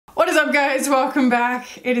is up, guys? Welcome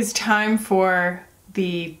back. It is time for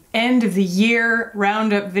the end of the year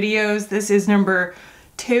roundup videos. This is number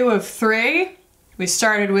 2 of 3. We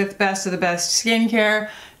started with best of the best skincare.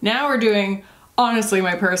 Now we're doing, honestly,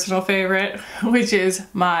 my personal favorite, which is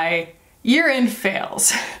my year-end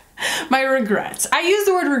fails. My regrets. I use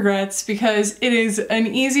the word regrets because it is an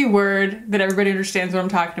easy word that everybody understands what I'm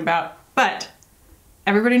talking about, but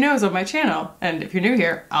everybody knows on my channel, and if you're new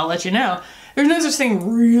here, I'll let you know. There's no such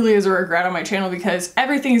thing really as a regret on my channel because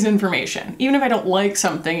everything is information. Even if I don't like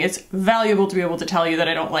something, it's valuable to be able to tell you that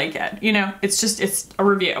I don't like it. You know, it's a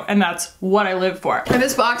review, and that's what I live for. I have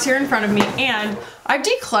this box here in front of me, and I've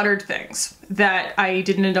decluttered things that I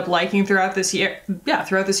didn't end up liking throughout this year. Yeah,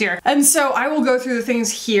 throughout this year. And so I will go through the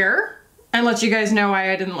things here and let you guys know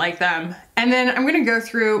why I didn't like them. And then I'm gonna go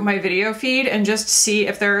through my video feed and just see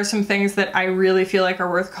if there are some things that I really feel like are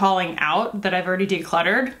worth calling out that I've already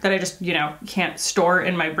decluttered, that I just, you know, can't store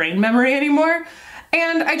in my brain memory anymore.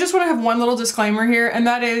 And I just wanna have one little disclaimer here, and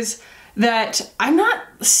that is that I'm not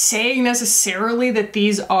saying necessarily that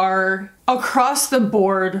these are across the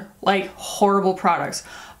board, like, horrible products.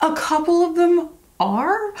 A couple of them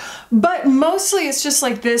are, but mostly it's just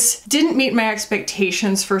like this didn't meet my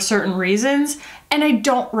expectations for certain reasons, and I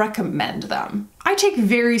don't recommend them. I take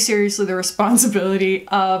very seriously the responsibility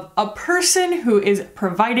of a person who is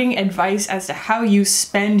providing advice as to how you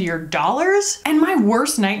spend your dollars, and my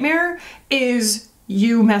worst nightmare is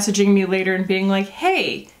you messaging me later and being like,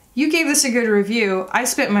 hey, you gave this a good review, I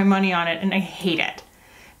spent my money on it and I hate it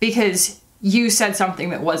because you said something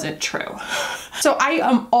that wasn't true. So I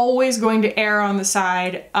am always going to err on the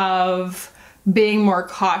side of being more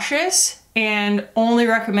cautious and only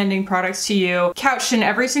recommending products to you, couched in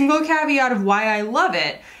every single caveat of why I love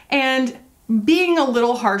it, and being a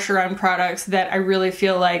little harsher on products that I really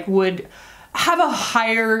feel like would have a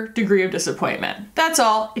higher degree of disappointment. That's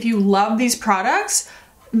all. If you love these products,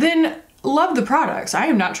 then love the products. I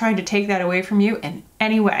am not trying to take that away from you in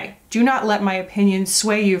any way. Do not let my opinion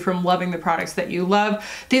sway you from loving the products that you love.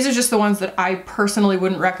 These are just the ones that I personally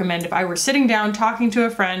wouldn't recommend if I were sitting down talking to a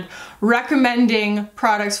friend, recommending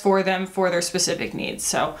products for them for their specific needs.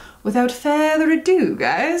 So without further ado,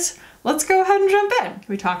 guys, let's go ahead and jump in. Can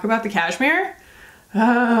we talk about the cashmere?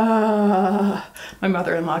 My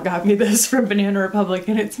mother-in-law got me this from Banana Republic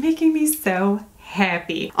and it's making me so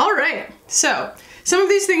happy. All right, so some of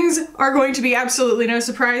these things are going to be absolutely no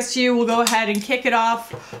surprise to you. We'll go ahead and kick it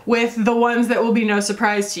off with the ones that will be no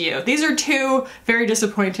surprise to you. These are 2 very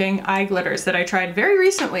disappointing eye glitters that I tried very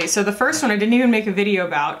recently. So the first one I didn't even make a video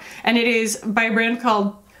about, and it is by a brand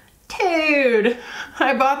called Toad.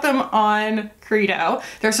 I bought them on Credo.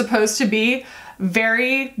 They're supposed to be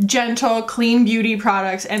very gentle, clean beauty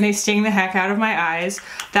products, and they sting the heck out of my eyes.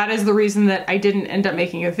 That is the reason that I didn't end up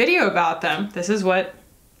making a video about them. This is what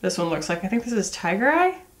this one looks like. I think this is Tiger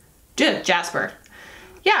Eye? Jasper.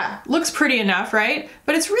 Yeah, looks pretty enough, right?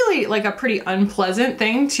 But it's really like a pretty unpleasant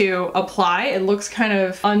thing to apply. It looks kind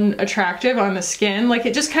of unattractive on the skin. Like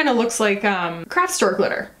it just kind of looks like craft store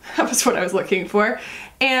glitter. That was what I was looking for.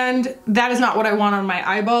 And that is not what I want on my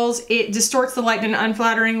eyeballs. It distorts the light in an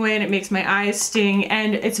unflattering way and it makes my eyes sting,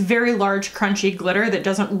 and it's very large, crunchy glitter that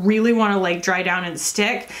doesn't really want to like dry down and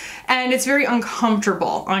stick, and it's very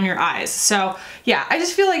uncomfortable on your eyes. So yeah, I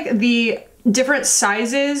just feel like the different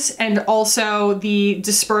sizes and also the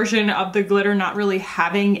dispersion of the glitter not really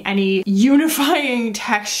having any unifying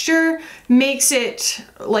texture makes it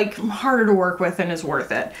like harder to work with and is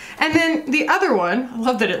worth it. And then the other one, I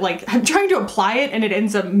love that it like, I'm trying to apply it and it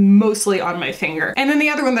ends up mostly on my finger. And then the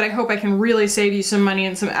other one that I hope I can really save you some money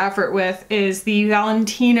and some effort with is the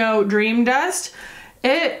Valentino Dream Dust.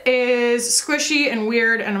 It is squishy and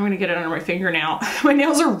weird, and I'm gonna get it under my fingernail. My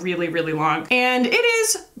nails are really, really long. And it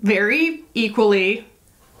is very equally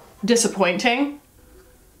disappointing.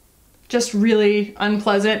 Just really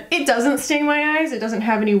unpleasant. It doesn't sting my eyes. It doesn't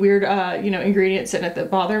have any weird, you know, ingredients in it that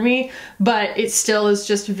bother me, but it still is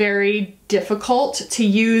just very difficult to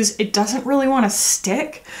use. It doesn't really want to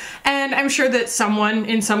stick. And I'm sure that someone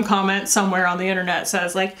in some comment somewhere on the internet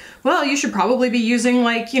says like, well, you should probably be using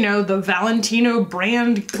like, you know, the Valentino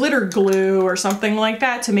brand glitter glue or something like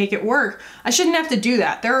that to make it work. I shouldn't have to do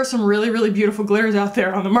that. There are some really, really beautiful glitters out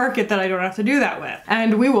there on the market that I don't have to do that with.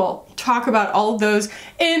 And we will talk about all of those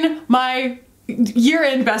in my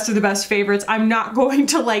year-end best of the best favorites. I'm not going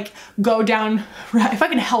to like go down, if I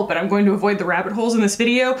can help it, I'm going to avoid the rabbit holes in this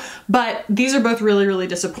video, but these are both really, really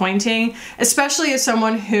disappointing, especially as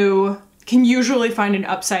someone who can usually find an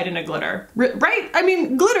upside in a glitter, right? I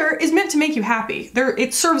mean, glitter is meant to make you happy.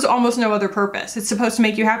 It serves almost no other purpose. It's supposed to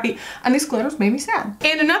make you happy, and these glitters made me sad.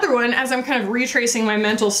 And another one, as I'm kind of retracing my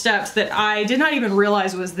mental steps that I did not even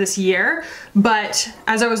realize was this year, but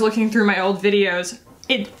as I was looking through my old videos,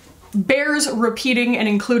 it bears repeating and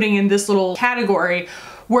including in this little category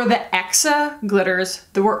were the Exa glitters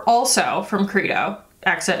that were also from Credo.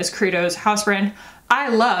 Exa is Credo's house brand. I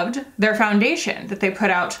loved their foundation that they put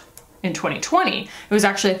out in 2020. It was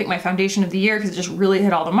actually, I think, my foundation of the year because it just really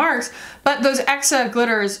hit all the marks. But those Exa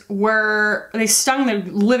glitters they stung the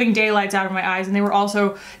living daylights out of my eyes, and they were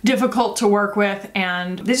also difficult to work with,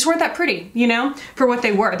 and they just weren't that pretty, you know, for what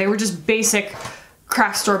they were. They were just basic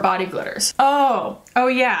craft store body glitters. Oh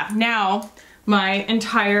yeah, now my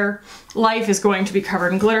entire life is going to be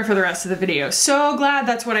covered in glitter for the rest of the video. So glad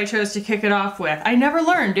that's what I chose to kick it off with. I never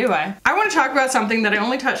learn, do I? I want to talk about something that I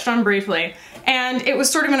only touched on briefly, and it was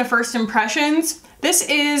sort of in a first impressions. This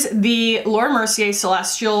is the Laura Mercier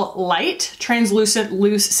Celestial Light Translucent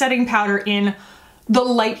Loose Setting Powder in the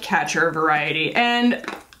Light Catcher variety. And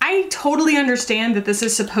I totally understand that this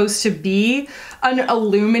is supposed to be an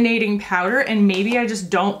illuminating powder, and maybe I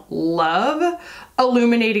just don't love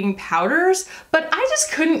illuminating powders, but I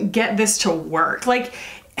just couldn't get this to work. Like,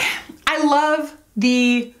 I love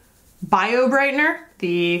the Bio Brightener,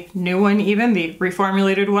 the new one even, the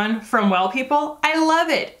reformulated one from Well People. I love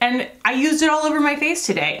it, and I used it all over my face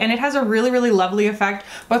today, and it has a really, really lovely effect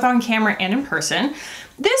both on camera and in person.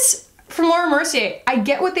 This from Laura Mercier, I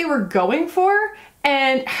get what they were going for,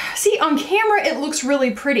 and see, on camera it looks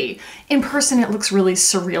really pretty. In person it looks really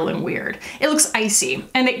surreal and weird. It looks icy,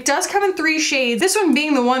 and it does come in 3 shades. This one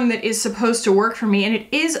being the one that is supposed to work for me, and it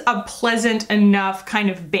is a pleasant enough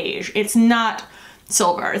kind of beige. It's not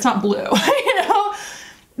silver, it's not blue, you know?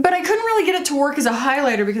 But I couldn't really get it to work as a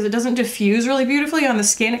highlighter because it doesn't diffuse really beautifully on the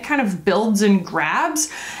skin. It kind of builds and grabs,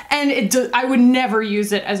 and I would never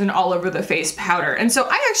use it as an all over the face powder. And so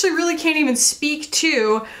I actually really can't even speak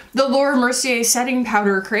to the Laura Mercier setting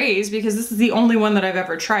powder craze because this is the only one that I've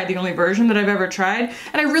ever tried, the only version that I've ever tried.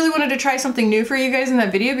 And I really wanted to try something new for you guys in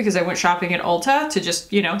that video because I went shopping at Ulta to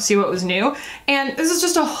just, you know, see what was new. And this is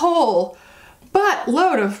just a whole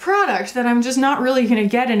buttload of product that I'm just not really gonna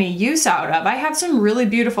get any use out of. I have some really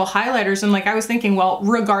beautiful highlighters, and like I was thinking, well,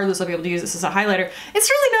 regardless of being able to use this as a highlighter, it's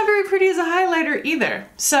really not very pretty as a highlighter either.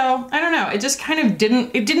 So I don't know, it just kind of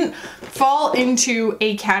didn't fall into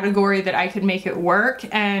a category that I could make it work,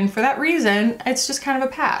 and for that reason, it's just kind of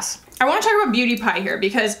a pass. I want to talk about Beauty Pie here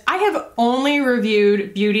because I have only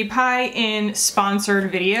reviewed Beauty Pie in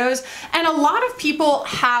sponsored videos, and a lot of people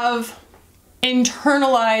have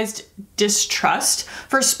internalized distrust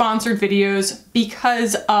for sponsored videos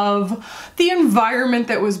because of the environment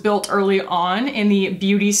that was built early on in the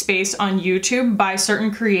beauty space on YouTube by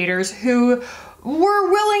certain creators who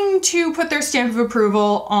were willing to put their stamp of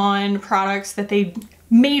approval on products that they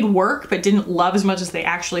made work but didn't love as much as they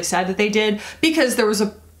actually said that they did because there was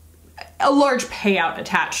a large payout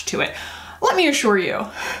attached to it. Let me assure you,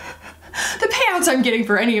 the payouts I'm getting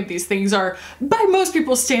for any of these things are, by most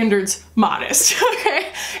people's standards, modest,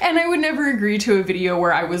 okay? And I would never agree to a video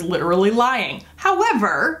where I was literally lying.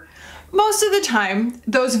 However, most of the time,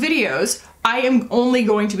 those videos, I am only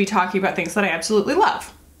going to be talking about things that I absolutely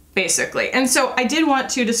love, basically. And so I did want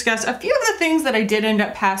to discuss a few of the things that I did end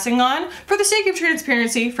up passing on for the sake of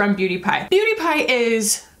transparency from Beauty Pie. Beauty Pie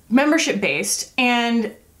is membership-based,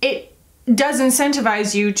 and it does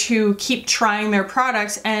incentivize you to keep trying their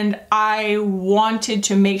products, and I wanted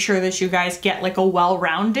to make sure that you guys get like a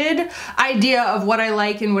well-rounded idea of what I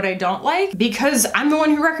like and what I don't like because I'm the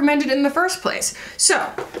one who recommended it in the first place. So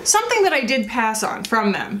something that I did pass on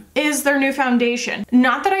from them is their new foundation.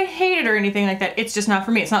 Not that I hate it or anything like that, it's just not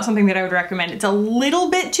for me. It's not something that I would recommend. It's a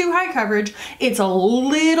little bit too high coverage, it's a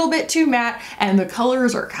little bit too matte, and the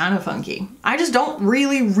colors are kind of funky. I just don't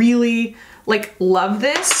really like love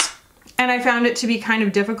this. And I found it to be kind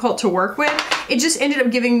of difficult to work with. It just ended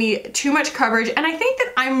up giving me too much coverage, and I think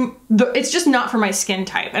that it's just not for my skin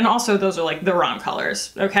type. And also those are like the wrong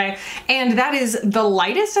colors, okay? And that is the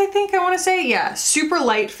lightest, I think I wanna say, yeah, Super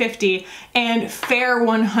Light 50 and Fair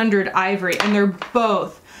 100 Ivory, and they're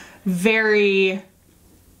both very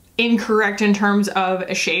incorrect in terms of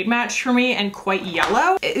a shade match for me and quite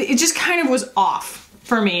yellow. It just kind of was off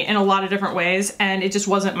for me in a lot of different ways, and it just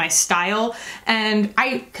wasn't my style. And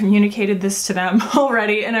I communicated this to them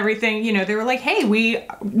already and everything. You know, they were like, hey, we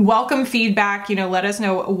welcome feedback, you know, let us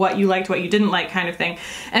know what you liked, what you didn't like, kind of thing.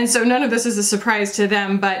 And so none of this is a surprise to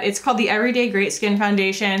them, but it's called the Everyday Great Skin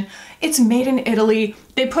Foundation. It's made in Italy.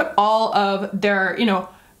 They put all of their, you know,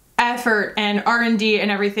 effort and R&D and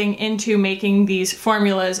everything into making these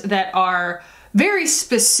formulas that are very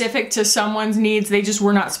specific to someone's needs. They just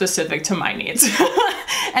were not specific to my needs.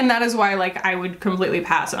 And that is why, like, I would completely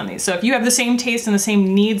pass on these. So if you have the same taste and the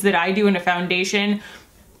same needs that I do in a foundation,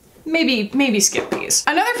 maybe skip these.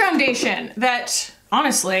 Another foundation that,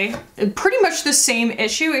 honestly, pretty much the same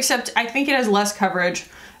issue, except I think it has less coverage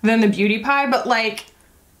than the Beauty Pie, but like,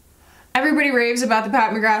 everybody raves about the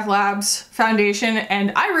Pat McGrath Labs foundation,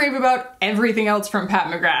 and I rave about everything else from Pat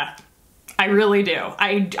McGrath. I really do.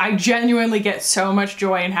 I genuinely get so much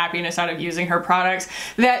joy and happiness out of using her products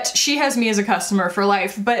that she has me as a customer for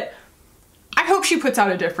life, but I hope she puts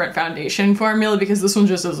out a different foundation formula because this one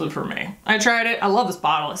just isn't for me. I tried it. I love this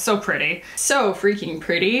bottle. It's so pretty. So freaking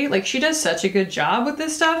pretty. Like, she does such a good job with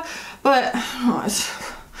this stuff, but, and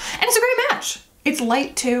it's a great match. It's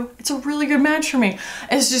light too. It's a really good match for me.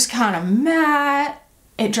 It's just kind of matte.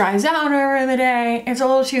 It dries out over the day. It's a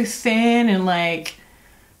little too thin and like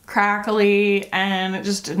crackly, and it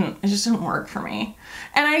just didn't work for me.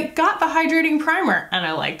 And I got the hydrating primer, and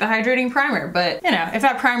I like the hydrating primer, but you know, if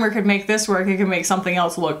that primer could make this work, it could make something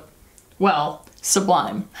else look, well,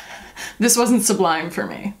 sublime. This wasn't sublime for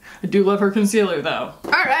me. I do love her concealer though.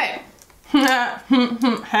 All right.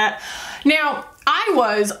 Now, I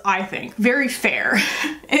was, I think, very fair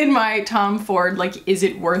in my Tom Ford, like, is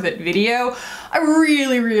it worth it video. I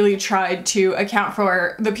really tried to account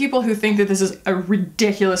for the people who think that this is a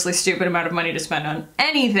ridiculously stupid amount of money to spend on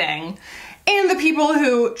anything, and the people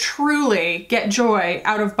who truly get joy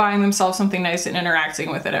out of buying themselves something nice and interacting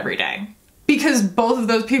with it every day. Because both of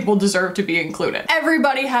those people deserve to be included.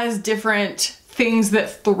 Everybody has different things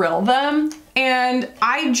that thrill them, and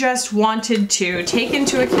I just wanted to take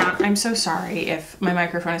into account, I'm so sorry if my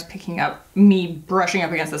microphone is picking up me brushing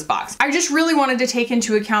up against this box. I just really wanted to take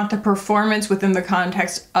into account the performance within the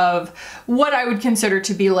context of what I would consider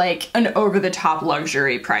to be like an over-the-top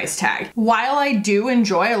luxury price tag. While I do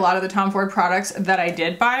enjoy a lot of the Tom Ford products that I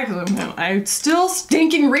did buy, because I still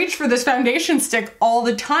stinking reach for this foundation stick all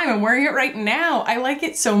the time. I'm wearing it right now. I like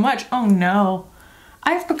it so much. Oh no.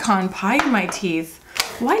 I have pecan pie in my teeth.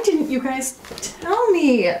 Why didn't you guys tell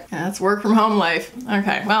me? Yeah, that's work from home life.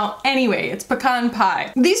 Okay, well, anyway, it's pecan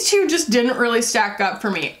pie. These two just didn't really stack up for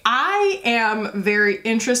me. I am very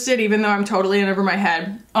interested, even though I'm totally in over my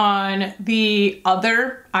head, on the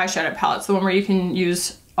other eyeshadow palettes, the one where you can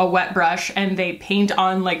use a wet brush and they paint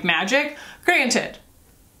on like magic. Granted,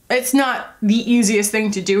 it's not the easiest thing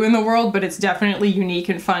to do in the world, but it's definitely unique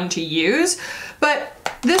and fun to use. But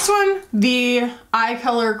this one, the eye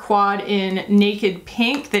color quad in Naked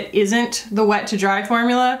Pink that isn't the wet to dry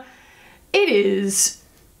formula, it is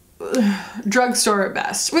drugstore at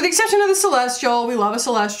best. With the exception of the Celestial, we love a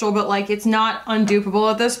Celestial, but like it's not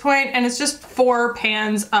undupable at this point, and it's just 4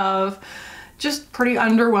 pans of just pretty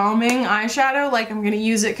underwhelming eyeshadow. Like, I'm gonna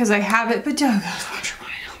use it because I have it, but don't watch your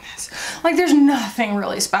mind on this. Like, there's nothing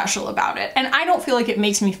really special about it, and I don't feel like it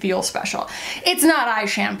makes me feel special. It's not eye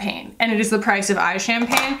champagne, and it is the price of eye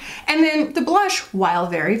champagne. And then the blush, while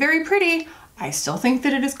very pretty, I still think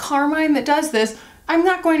that it is Carmine that does this. I'm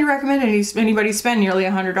not going to recommend anybody spend nearly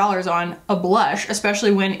 $100 on a blush,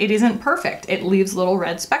 especially when it isn't perfect. It leaves little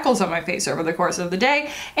red speckles on my face over the course of the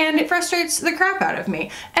day, and it frustrates the crap out of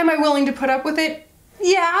me. Am I willing to put up with it?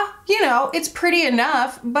 Yeah, you know, it's pretty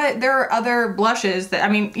enough, but there are other blushes that, I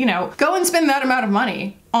mean, you know, go and spend that amount of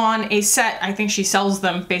money on a set. I think she sells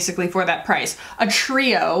them basically for that price. A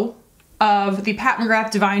trio of the Pat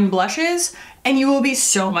McGrath Divine blushes, and you will be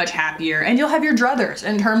so much happier, and you'll have your druthers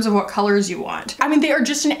in terms of what colors you want. I mean, they are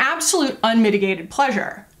just an absolute unmitigated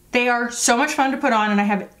pleasure. They are so much fun to put on, and I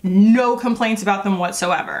have no complaints about them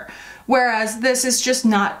whatsoever. Whereas this is just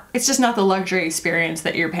not, it's just not the luxury experience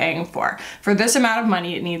that you're paying for. For this amount of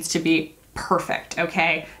money, it needs to be perfect,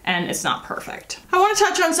 okay? And it's not perfect. I want to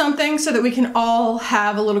touch on something so that we can all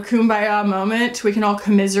have a little kumbaya moment. We can all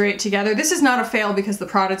commiserate together. This is not a fail because the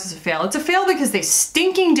product is a fail. It's a fail because they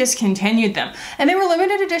stinking discontinued them. And they were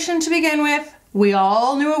limited edition to begin with. We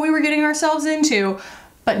all knew what we were getting ourselves into.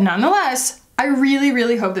 But nonetheless, I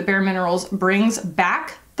really hope that Bare Minerals brings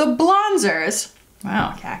back the bronzers.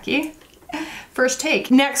 Wow, khaki. First take.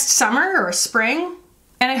 Next summer or spring.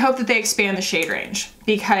 And I hope that they expand the shade range,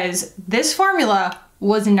 because this formula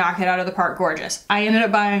was knock it out of the park gorgeous. I ended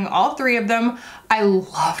up buying all 3 of them. I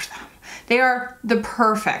loved them. They are the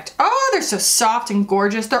perfect. Oh, they're so soft and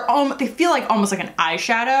gorgeous. They feel like almost like an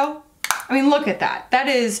eyeshadow. I mean, look at that. That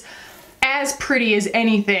is as pretty as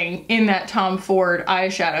anything in that Tom Ford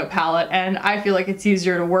eyeshadow palette, and I feel like it's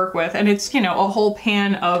easier to work with, and it's, you know, a whole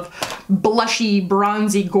pan of blushy,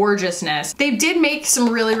 bronzy gorgeousness. They did make some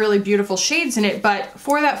really, really beautiful shades in it, but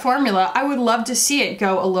for that formula, I would love to see it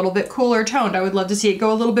go a little bit cooler toned. I would love to see it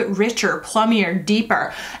go a little bit richer, plummier,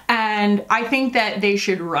 deeper, and I think that they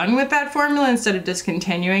should run with that formula instead of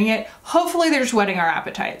discontinuing it. Hopefully they're just whetting our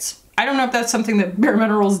appetites. I don't know if that's something that Bare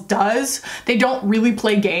Minerals does. They don't really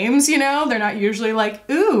play games, you know? They're not usually like,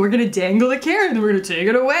 ooh, we're gonna dangle the carrot and we're gonna take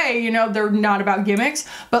it away, you know? They're not about gimmicks,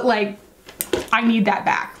 but like, I need that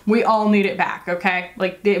back. We all need it back, okay?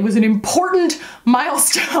 Like, it was an important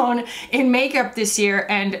milestone in makeup this year,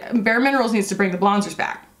 and Bare Minerals needs to bring the bronzers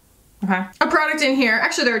back. Okay. A product in here,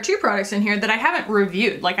 actually there are two products in here that I haven't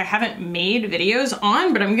reviewed, like I haven't made videos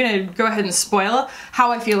on, but I'm gonna go ahead and spoil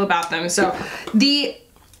how I feel about them. So the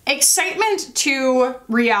excitement to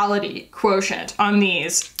reality quotient on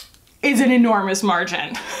these is an enormous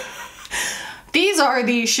margin. These are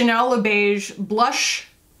the Chanel Le Beige blush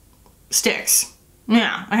sticks.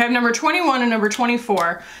 Yeah, I have number 21 and number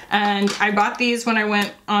 24, and I bought these when I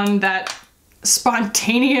went on that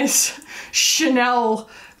spontaneous Chanel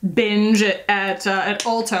binge at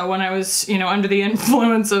Ulta when I was, you know, under the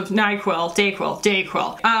influence of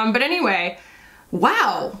Dayquil. But anyway,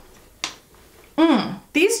 wow.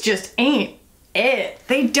 These just ain't it.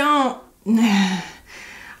 They don't, I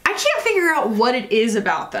can't figure out what it is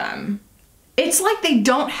about them. It's like they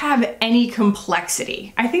don't have any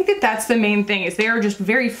complexity. I think that that's the main thing, is they are just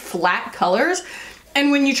very flat colors.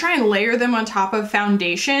 And when you try and layer them on top of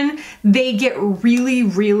foundation, they get really,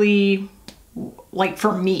 really, like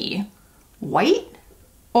for me, white?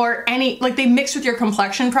 Or any, like they mix with your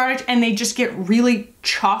complexion product and they just get really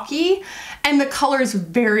chalky, and the color is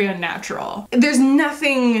very unnatural. There's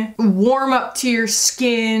nothing warm up to your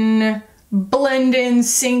skin, blend in,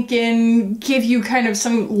 sink in, give you kind of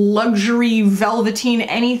some luxury velveteen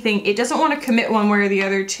anything. It doesn't want to commit one way or the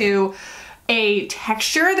other to a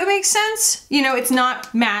texture that makes sense. You know, it's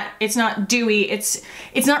not matte, it's not dewy, it's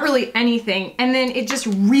not really anything. And then it just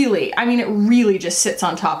really, I mean, it really just sits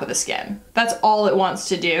on top of the skin. That's all it wants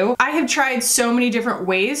to do. I have tried so many different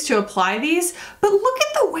ways to apply these, but look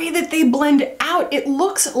at the way that they blend out. It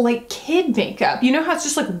looks like kid makeup. You know how it's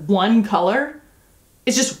just like one color?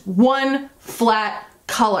 It's just one flat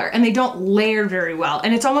color, and they don't layer very well.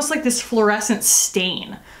 And it's almost like this fluorescent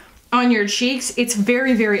stain on your cheeks. It's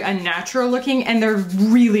very, very unnatural looking, and they're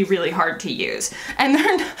really, really hard to use. And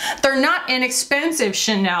they're not inexpensive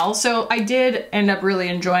Chanel, so I did end up really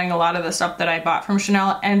enjoying a lot of the stuff that I bought from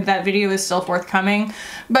Chanel, and that video is still forthcoming.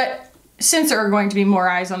 But since there are going to be more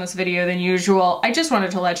eyes on this video than usual, I just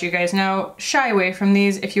wanted to let you guys know, shy away from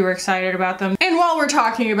these if you were excited about them. And while we're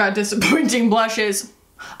talking about disappointing blushes,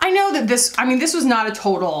 I know that this was not a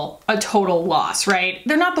total loss, right?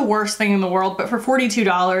 They're not the worst thing in the world, but for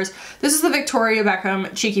 $42, this is the Victoria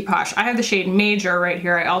Beckham Cheeky Posh. I have the shade Major right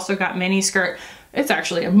here. I also got Mini Skirt. It's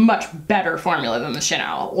actually a much better formula than the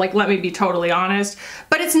Chanel. Like, let me be totally honest.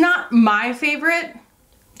 But it's not my favorite,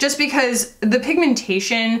 just because the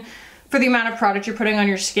pigmentation for the amount of product you're putting on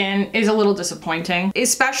your skin is a little disappointing,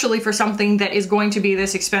 especially for something that is going to be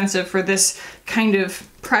this expensive for this kind of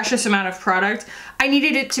precious amount of product. I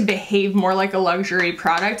needed it to behave more like a luxury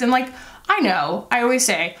product, and like, I know, I always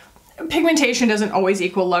say, pigmentation doesn't always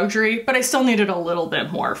equal luxury, but I still needed a little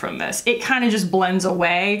bit more from this. It kind of just blends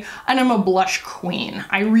away, and I'm a blush queen.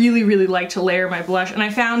 I really, really like to layer my blush, and I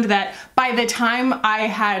found that by the time I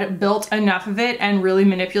had built enough of it and really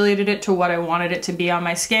manipulated it to what I wanted it to be on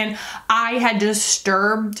my skin, I had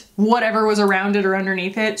disturbed whatever was around it or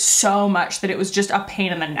underneath it so much that it was just a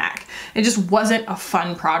pain in the neck. It just wasn't a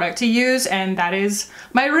fun product to use, and that is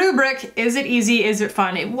my rubric. Is it easy? Is it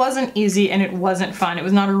fun? It wasn't easy and it wasn't fun. It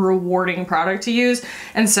was not a rewarding product to use,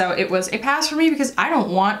 and so it was a pass for me, because I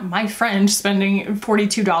don't want my friend spending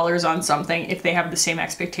 $42 on something if they have the same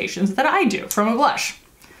expectations that I do from a blush.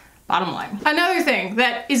 Bottom line. Another thing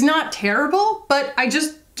that is not terrible, but I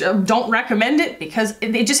just don't recommend it because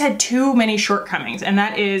it just had too many shortcomings, and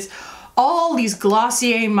that is all these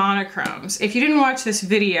Glossier monochromes. If you didn't watch this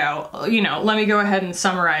video, you know, let me go ahead and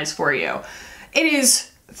summarize for you. It is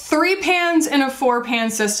 3 pans in a 4-pan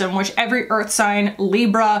system, which every earth sign,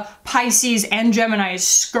 Libra, Pisces, and Gemini is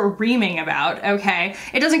screaming about, okay?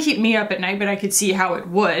 It doesn't keep me up at night, but I could see how it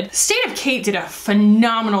would. State of Kate did a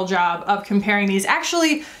phenomenal job of comparing these.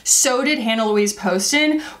 Actually, so did Hannah Louise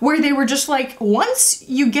Poston, where they were just like, once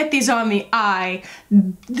you get these on the eye,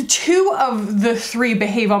 the 2 of the 3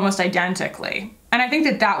 behave almost identically. And I think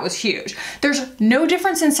that that was huge. There's no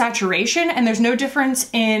difference in saturation, and there's no difference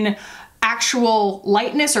in actual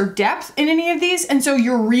lightness or depth in any of these. And so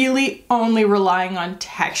you're really only relying on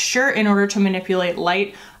texture in order to manipulate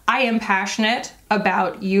light. I am passionate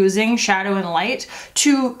about using shadow and light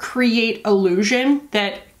to create illusion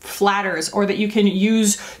that flatters, or that you can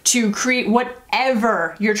use to create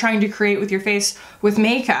whatever you're trying to create with your face with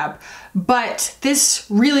makeup. But this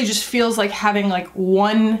really just feels like having like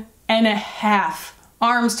 1.5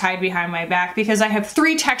 arms tied behind my back, because I have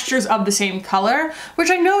 3 textures of the same color, which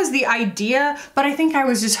I know is the idea, but I think I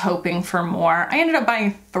was just hoping for more. I ended up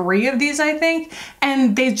buying 3 of these, I think,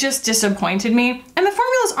 and they just disappointed me. And the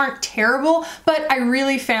formulas aren't terrible, but I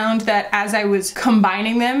really found that as I was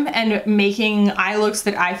combining them and making eye looks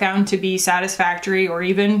that I found to be satisfactory or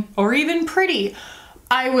even pretty,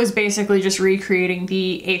 I was basically just recreating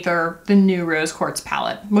the Aether, the new Rose Quartz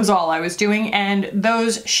palette, was all I was doing. And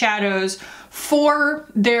those shadows, for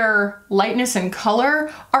their lightness and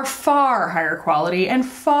color, are far higher quality and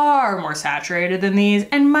far more saturated than these,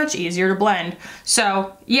 and much easier to blend.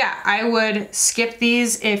 So yeah, I would skip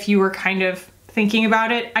these if you were kind of thinking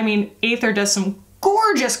about it. I mean, Aether does some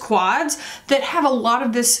gorgeous quads that have a lot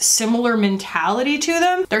of this similar mentality to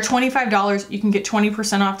them. They're $25. You can get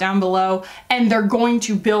 20% off down below, and they're going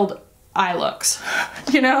to build eye looks.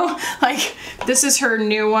 You know, like this is her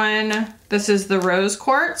new one. This is the Rose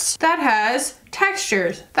Quartz. That has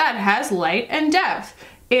textures, that has light and depth.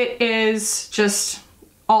 It is just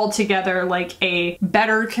altogether like a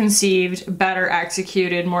better conceived, better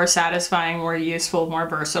executed, more satisfying, more useful, more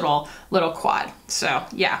versatile little quad. So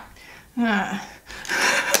yeah.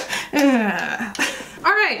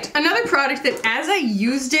 All right, another product that as I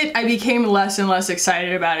used it, I became less and less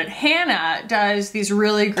excited about it. Hannah does these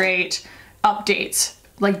really great updates.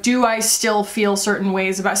 Like, do I still feel certain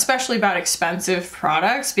ways about, especially about expensive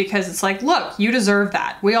products? Because it's like, look, you deserve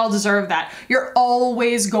that. We all deserve that. You're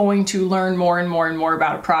always going to learn more and more and more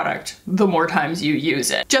about a product the more times you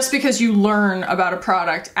use it. Just because you learn about a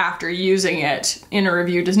product after using it in a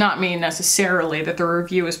review does not mean necessarily that the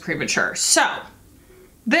review is premature. So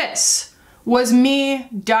this was me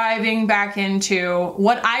diving back into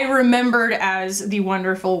what I remembered as the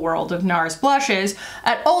wonderful world of NARS blushes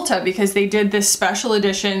at Ulta, because they did this special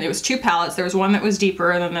edition. It was 2 palettes. There was one that was deeper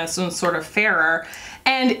and then this one's sort of fairer.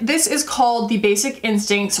 And this is called the Basic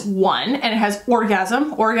Instincts 1, and it has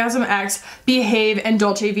Orgasm, Orgasm X, Behave, and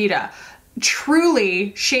Dolce Vita.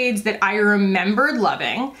 Truly shades that I remembered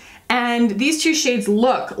loving. And these 2 shades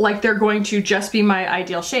look like they're going to just be my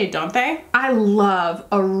ideal shade, don't they? I love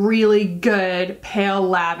a really good pale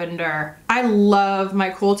lavender. I love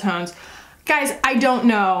my cool tones. Guys, I don't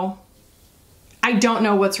know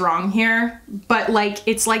what's wrong here, but like,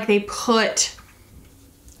 it's like they put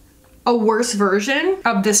a worse version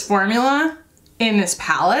of this formula in this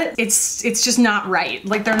palette. It's just not right.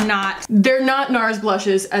 Like, they're not NARS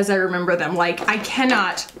blushes as I remember them. Like, I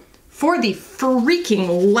cannot, for the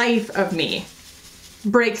freaking life of me,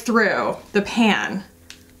 break through the pan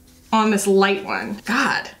on this light one.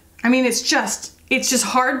 God, I mean, it's just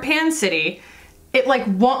hard pan city. It like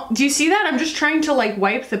won't, do you see that? I'm just trying to like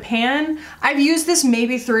wipe the pan. I've used this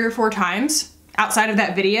maybe 3 or 4 times outside of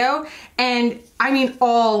that video. And I mean,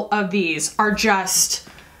 all of these are just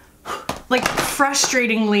like,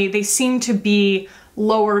 frustratingly, they seem to be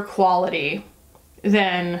lower quality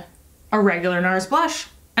than a regular NARS blush.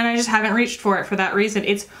 And I just haven't reached for it for that reason.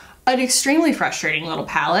 It's an extremely frustrating little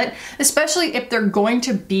palette, especially if they're going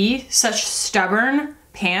to be such stubborn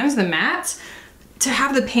pans, the mattes, to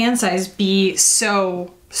have the pan size be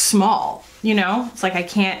so small, you know? It's like I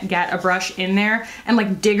can't get a brush in there and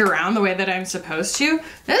like dig around the way that I'm supposed to.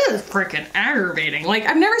 This is freaking aggravating. Like,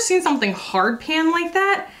 I've never seen something hard pan like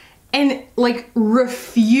that and like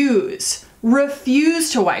refuse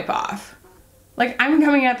to wipe off. Like, I'm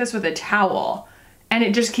coming at this with a towel and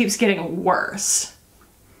it just keeps getting worse.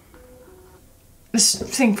 This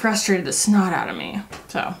thing frustrated the snot out of me.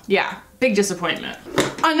 So yeah, big disappointment.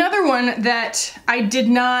 Another one that I did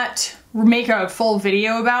not make a full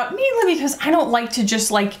video about, mainly because I don't like to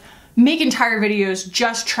just like make entire videos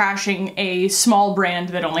just trashing a small brand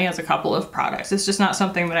that only has a couple of products. It's just not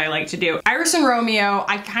something that I like to do. Iris and Romeo,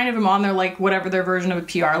 I kind of am on their like whatever their version of a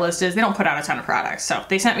PR list is. They don't put out a ton of products, so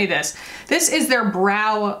they sent me this. This is their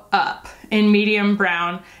Brow Up in medium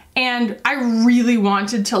brown, and I really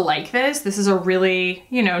wanted to like this. This is a really,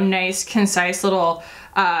 you know, nice, concise little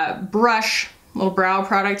brush, little brow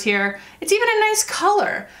product here. It's even a nice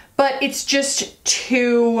color, but it's just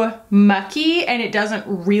too mucky and it doesn't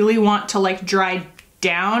really want to like dry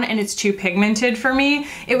down, and it's too pigmented for me.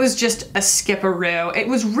 It was just a skip-a-roo. It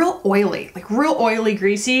was real oily, like real oily,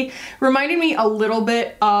 greasy. Reminded me a little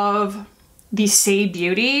bit of the Say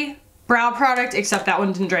Beauty brow product, except that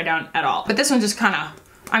one didn't dry down at all. But this one just kind of,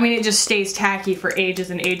 I mean, it just stays tacky for ages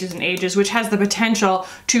and ages and ages, which has the potential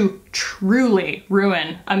to truly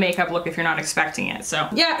ruin a makeup look if you're not expecting it. So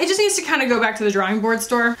yeah, it just needs to kind of go back to the drawing board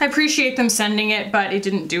store. I appreciate them sending it, but it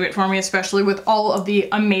didn't do it for me, especially with all of the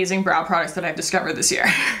amazing brow products that I've discovered this year.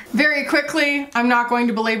 Very quickly, I'm not going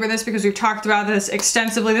to belabor this because we've talked about this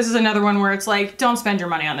extensively. This is another one where it's like, don't spend your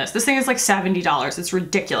money on this. This thing is like $70. It's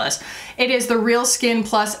ridiculous. It is the Real Skin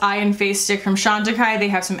Plus Eye and Face Stick from Chantecaille. They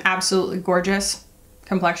have some absolutely gorgeous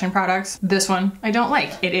complexion products. This one I don't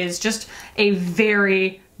like. It is just a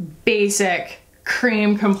very basic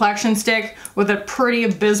cream complexion stick with a pretty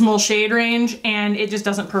abysmal shade range, and it just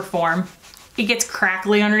doesn't perform. It gets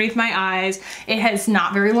crackly underneath my eyes. It has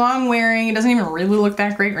not very long wearing. It doesn't even really look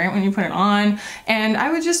that great right when you put it on. And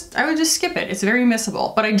I would just skip it. It's very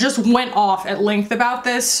missable. But I just went off at length about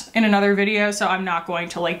this in another video, so I'm not going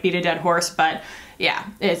to like beat a dead horse, but yeah,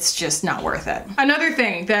 it's just not worth it. Another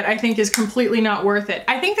thing that I think is completely not worth it,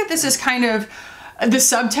 I think that this is kind of, the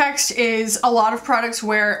subtext is a lot of products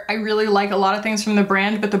where I really like a lot of things from the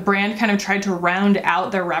brand, but the brand kind of tried to round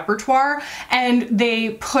out their repertoire, and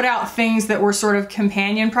they put out things that were sort of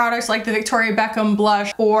companion products, like the Victoria Beckham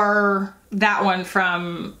blush or that one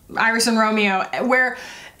from Iris and Romeo, where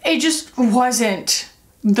it just wasn't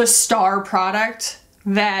the star product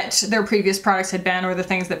that their previous products had been, or the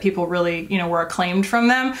things that people really, you know, were acclaimed from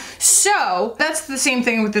them. So that's the same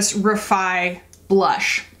thing with this Refi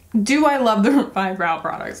blush. Do I love the Refi brow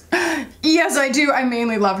products? Yes, I do. I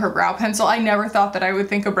mainly love her brow pencil. I never thought that I would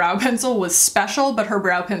think a brow pencil was special, but her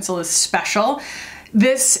brow pencil is special.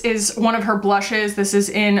 This is one of her blushes. This is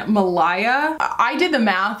in Malaya. I did the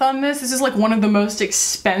math on this. This is like one of the most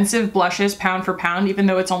expensive blushes pound for pound, even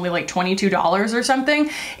though it's only like $22 or something.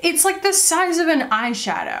 It's like the size of an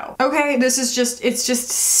eyeshadow. Okay, this is just, it's just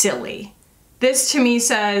silly. This to me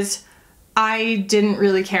says, I didn't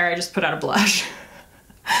really care, I just put out a blush.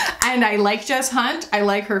 And I like Jess Hunt, I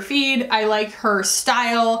like her feed, I like her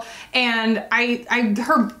style, and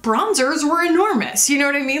her bronzers were enormous, you know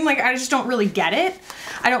what I mean? Like, I just don't really get it.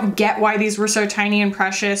 I don't get why these were so tiny and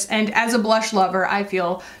precious, and as a blush lover, I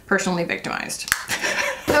feel personally victimized.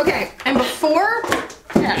 Okay, and before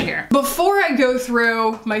I go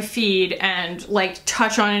through my feed and like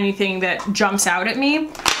touch on anything that jumps out at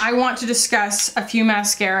me, I want to discuss a few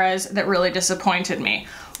mascaras that really disappointed me.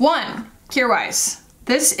 One, Kjaer Weis.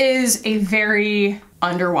 This is a very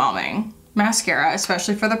underwhelming mascara,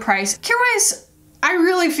 especially for the price. Kjaer Weis, I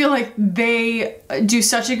really feel like they do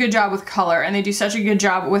such a good job with color, and they do such a good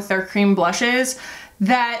job with their cream blushes,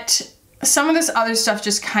 that some of this other stuff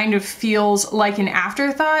just kind of feels like an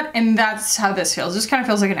afterthought, and that's how this feels. It just kind of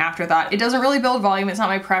feels like an afterthought. It doesn't really build volume, it's not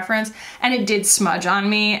my preference, and it did smudge on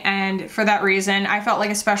me, and for that reason, I felt like,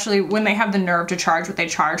 especially when they have the nerve to charge what they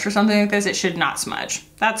charge for something like this, it should not smudge.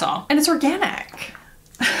 That's all. And it's organic.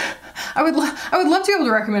 I would love to be able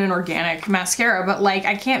to recommend an organic mascara, but like,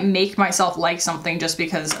 I can't make myself like something just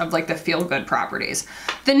because of like the feel-good properties.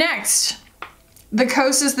 The next, the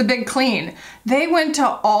Kosas The Big Clean. They went to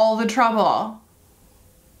all the trouble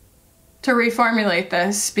to reformulate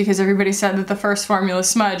this because everybody said that the first formula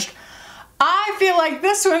smudged. I feel like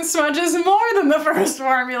this one smudges more than the first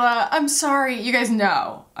formula. I'm sorry, you guys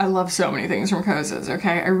know I love so many things from Kosas,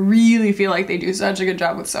 okay? I really feel like they do such a good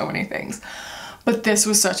job with so many things. But this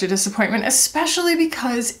was such a disappointment, especially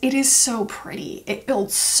because it is so pretty. It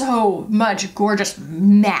builds so much gorgeous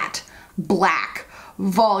matte black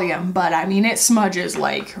volume, but I mean, it smudges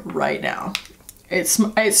like right now. It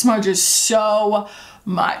smudges so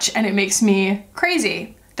much, and it makes me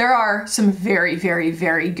crazy. There are some very, very,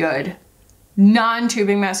 very good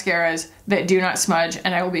non-tubing mascaras that do not smudge,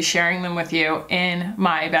 and I will be sharing them with you in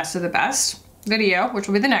my best of the best video, which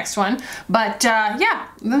will be the next one. But yeah,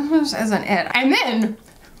 this isn't it. And then,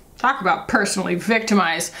 talk about personally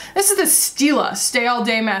victimized. This is the Stila Stay All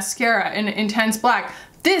Day Mascara in Intense Black.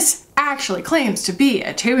 This actually claims to be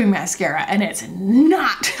a tubing mascara, and it's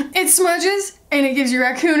not. It smudges, and it gives you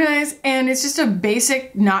raccoon eyes, and it's just a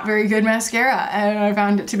basic, not very good mascara, and I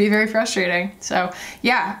found it to be very frustrating. So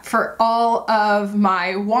yeah, for all of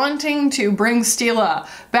my wanting to bring Stila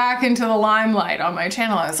back into the limelight on my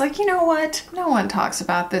channel, I was like, you know what? No one talks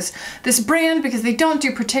about this brand because they don't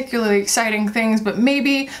do particularly exciting things, but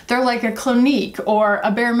maybe they're like a Clinique or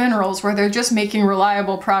a Bare Minerals, where they're just making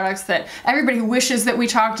reliable products that everybody wishes that we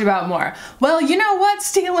talked about more. Well, you know what,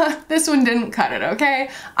 Stila? This one didn't cut it, okay?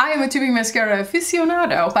 I am a tubing mascara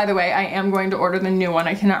aficionado. By the way, I am going to order the new one.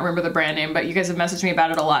 I cannot remember the brand name, but you guys have messaged me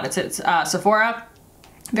about it a lot. It's at Sephora.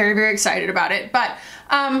 Very, very excited about it. But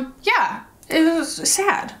yeah, it was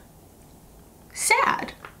sad.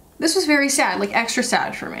 Sad. This was very sad, like extra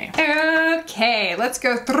sad for me. Okay, let's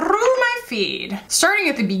go through my feed. Starting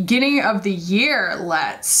at the beginning of the year,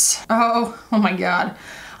 oh my God.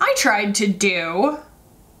 I tried to do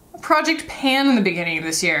Project Pan in the beginning of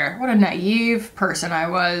this year. What a naive person I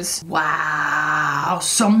was. Wow,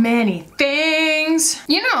 so many things.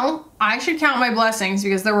 You know, I should count my blessings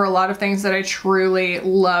because there were a lot of things that I truly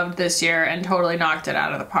loved this year and totally knocked it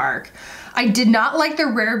out of the park. I did not like the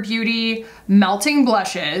Rare Beauty melting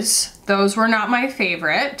blushes. Those were not my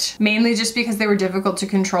favorite, mainly just because they were difficult to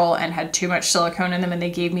control and had too much silicone in them, and they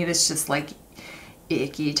gave me this just like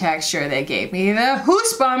icky texture. They gave me the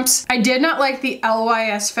goosebumps. I did not like the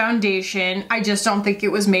LYS foundation. I just don't think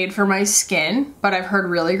it was made for my skin, but I've heard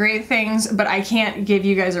really great things, but I can't give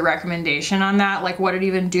you guys a recommendation on that, like what it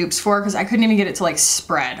even dupes for, because I couldn't even get it to like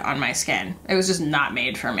spread on my skin. It was just not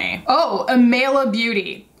made for me. Oh, Amela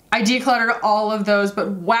Beauty. I decluttered all of those, but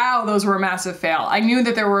wow, those were a massive fail. I knew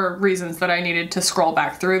that there were reasons that I needed to scroll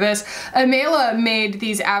back through this. Amela made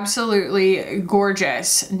these absolutely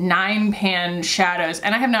gorgeous 9-pan shadows,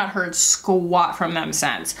 and I have not heard squat from them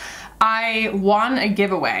since. I won a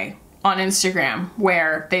giveaway on Instagram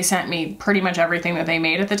where they sent me pretty much everything that they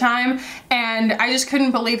made at the time, and I just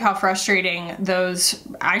couldn't believe how frustrating those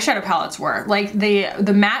eyeshadow palettes were. Like the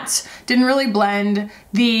mattes didn't really blend.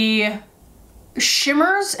 The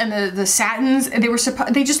shimmers and the satins,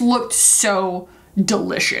 they just looked so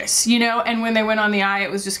delicious, you know? And when they went on the eye, it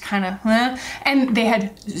was just kind of, and they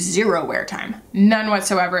had zero wear time, none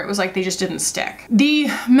whatsoever. It was like they just didn't stick. The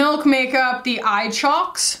Milk Makeup, the eye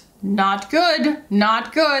chalks, not good,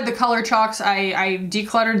 not good. The color chalks, I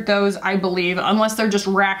decluttered those, I believe, unless they're just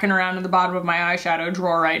racking around in the bottom of my eyeshadow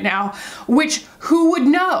drawer right now, which who would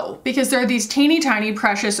know? Because they're these teeny tiny,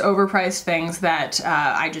 precious, overpriced things that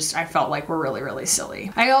I felt like were really, really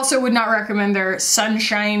silly. I also would not recommend their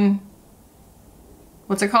Sunshine,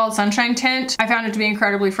 what's it called? Sunshine tint. I found it to be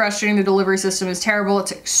incredibly frustrating. The delivery system is terrible.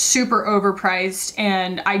 It's super overpriced,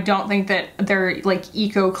 and I don't think that their like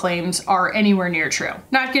eco claims are anywhere near true.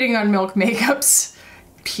 Not getting on Milk Makeup's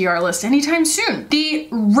PR list anytime soon. The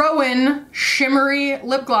Rowan shimmery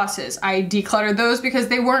lip glosses. I decluttered those because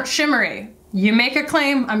they weren't shimmery. You make a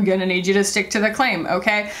claim, I'm gonna need you to stick to the claim,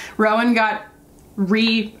 okay? Rowan got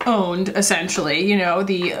re-owned, essentially. You know,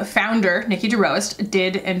 the founder, Nikki DeRoast,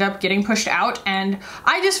 did end up getting pushed out, and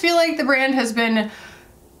I just feel like the brand has been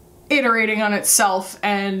iterating on itself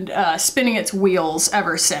and spinning its wheels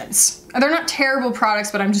ever since. They're not terrible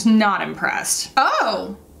products, but I'm just not impressed.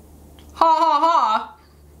 Oh! Ha ha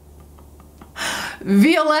ha!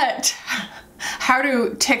 Violette! How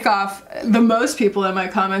to tick off the most people in my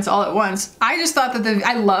comments all at once. I just thought that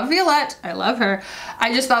I love Violette, I love her.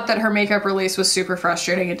 I just thought that her makeup release was super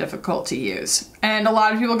frustrating and difficult to use. And a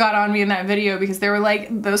lot of people got on me in that video because they were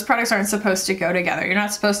like, those products aren't supposed to go together. You're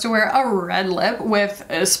not supposed to wear a red lip with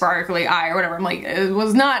a sparkly eye or whatever. I'm like, it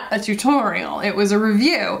was not a tutorial, it was a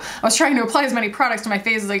review. I was trying to apply as many products to my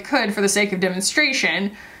face as I could for the sake of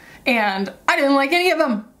demonstration, and I didn't like any of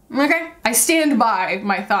them. Okay, I stand by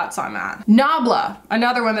my thoughts on that. Nabla,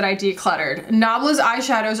 another one that I decluttered. Nabla's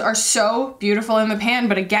eyeshadows are so beautiful in the pan,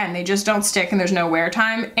 but again, they just don't stick and there's no wear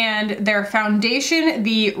time. And their foundation,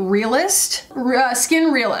 the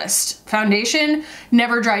Skin Realist foundation,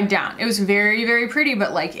 never dried down. It was very, very pretty,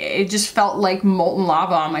 but like it just felt like molten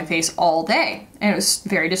lava on my face all day. And it was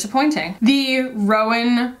very disappointing. The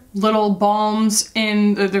Rowan little balms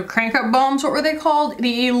in the crank up balms, what were they called?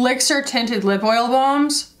 The Elixir tinted lip oil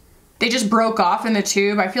balms. They just broke off in the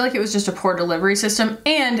tube. I feel like it was just a poor delivery system,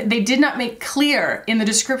 and they did not make clear in the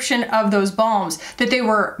description of those balms that they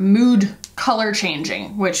were mood color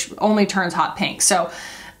changing, which only turns hot pink. So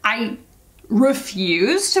I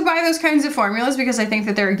refuse to buy those kinds of formulas because I think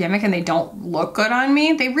that they're a gimmick and they don't look good on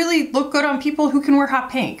me. They really look good on people who can wear hot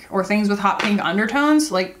pink or things with hot pink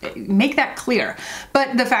undertones. Like, make that clear.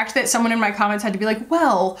 But the fact that someone in my comments had to be like,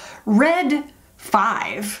 well, Red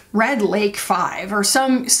Lake 5, or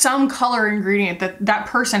some color ingredient that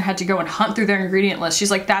person had to go and hunt through their ingredient list. She's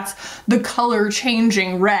like, that's the color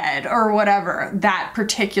changing red or whatever, that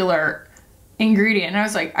particular ingredient. And I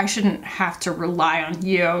was like, I shouldn't have to rely on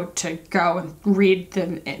you to go and read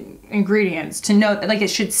the ingredients to know that, like, it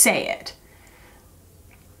should say it.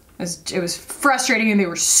 It was frustrating, and they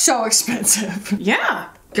were so expensive. Yeah,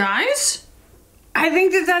 guys, I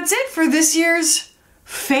think that that's it for this year's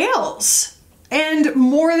fails. And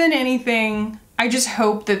more than anything, I just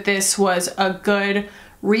hope that this was a good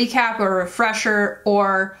recap or refresher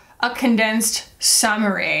or a condensed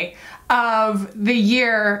summary of the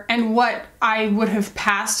year and what I would have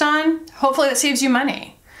passed on. Hopefully that saves you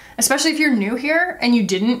money. Especially if you're new here and you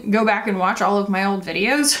didn't go back and watch all of my old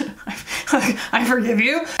videos. I forgive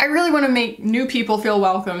you. I really want to make new people feel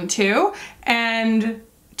welcome too, and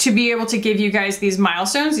to be able to give you guys these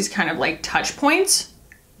milestones, these kind of like touch points,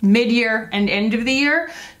 mid-year and end of the year,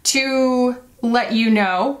 to let you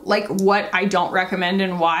know like what I don't recommend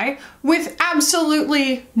and why, with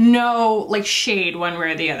absolutely no like shade one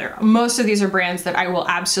way or the other. Most of these are brands that I will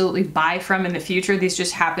absolutely buy from in the future. These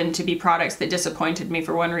just happen to be products that disappointed me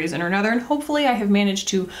for one reason or another, and hopefully I have managed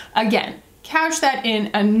to, again, couch that in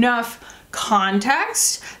enough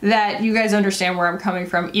context that you guys understand where I'm coming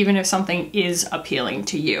from, even if something is appealing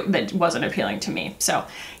to you that wasn't appealing to me. So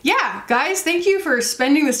yeah, guys, thank you for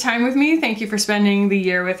spending this time with me. Thank you for spending the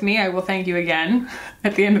year with me. I will thank you again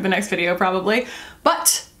at the end of the next video probably.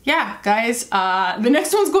 But yeah, guys, the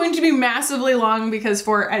next one's going to be massively long because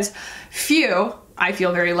for as few, I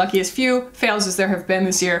feel very lucky, as few fails as there have been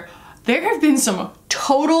this year, there have been some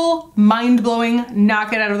total mind-blowing,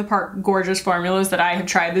 knock it out of the park, gorgeous formulas that I have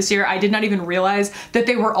tried this year. I did not even realize that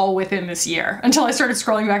they were all within this year until I started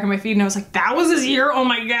scrolling back on my feed and I was like, that was this year? Oh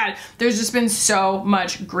my God. There's just been so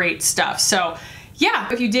much great stuff. So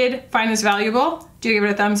yeah, if you did find this valuable, do give it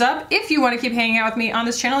a thumbs up. If you want to keep hanging out with me on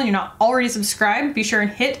this channel and you're not already subscribed, be sure and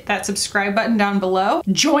hit that subscribe button down below.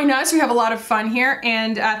 Join us, we have a lot of fun here,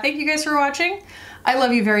 and thank you guys for watching. I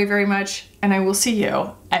love you very, very much, and I will see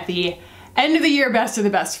you at the end of the year best of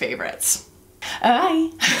the best favorites.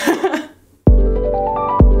 Bye.